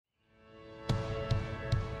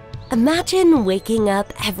Imagine waking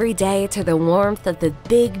up every day to the warmth of the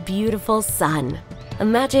big, beautiful sun.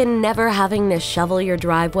 Imagine never having to shovel your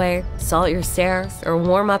driveway, salt your stairs, or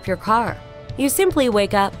warm up your car. You simply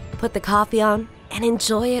wake up, put the coffee on, and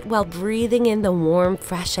enjoy it while breathing in the warm,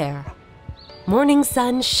 fresh air. Morning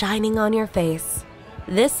sun shining on your face.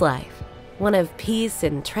 This life, one of peace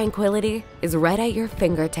and tranquility, is right at your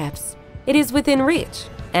fingertips. It is within reach,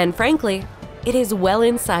 and frankly, it is well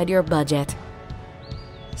inside your budget.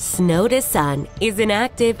 Snow to Sun is an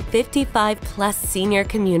active 55-plus senior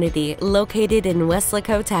community located in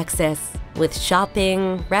Weslaco, Texas, with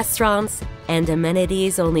shopping, restaurants, and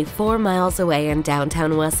amenities only 4 miles away in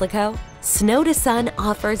downtown Weslaco. Snow to Sun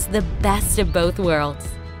offers the best of both worlds,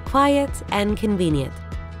 quiet and convenient.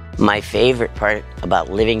 My favorite part about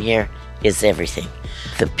living here is everything.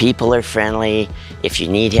 The people are friendly. If you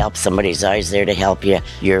need help, somebody's always there to help you.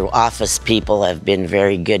 Your office people have been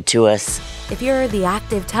very good to us. If you're the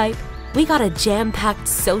active type, we got a jam-packed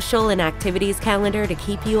social and activities calendar to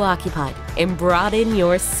keep you occupied and broaden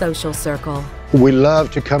your social circle. We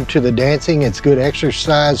love to come to the dancing. It's good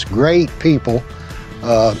exercise, great people,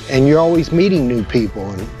 and you're always meeting new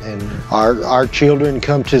people. And our children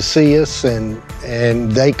come to see us,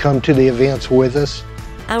 and they come to the events with us.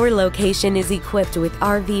 Our location is equipped with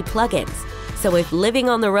RV plugins, so if living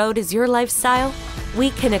on the road is your lifestyle,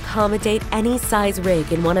 we can accommodate any size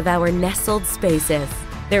rig in one of our nestled spaces.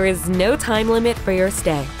 There is no time limit for your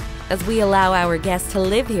stay, as we allow our guests to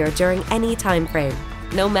live here during any time frame,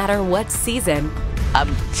 no matter what season.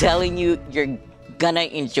 I'm telling you, you're gonna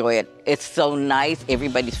enjoy it. It's so nice,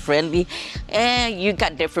 everybody's friendly, and you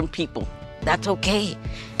got different people. That's okay.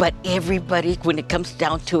 But everybody, when it comes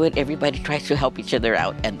down to it, everybody tries to help each other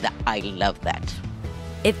out, and I love that.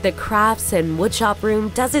 If the crafts and woodshop room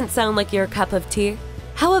doesn't sound like your cup of tea,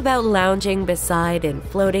 how about lounging beside and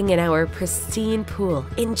floating in our pristine pool,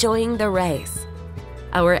 enjoying the rays?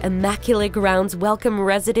 Our immaculate grounds welcome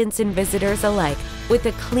residents and visitors alike with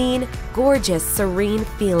a clean, gorgeous, serene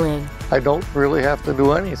feeling. I don't really have to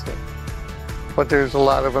do anything, but there's a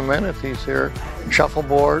lot of amenities here.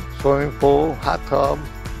 Shuffleboard, swimming pool, hot tub.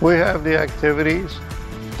 We have the activities.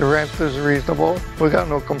 The rent is reasonable. We got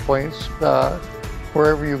no complaints.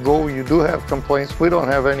 Wherever you go, you do have complaints. We don't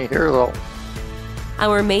have any here though.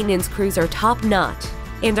 Our maintenance crews are top-notch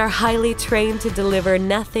and are highly trained to deliver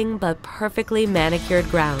nothing but perfectly manicured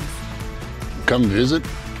grounds. Come visit,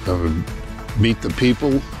 meet the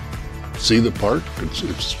people, see the park.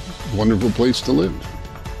 It's a wonderful place to live.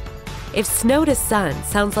 If Snow to Sun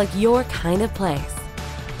sounds like your kind of place,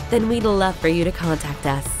 then we'd love for you to contact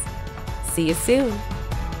us. See you soon.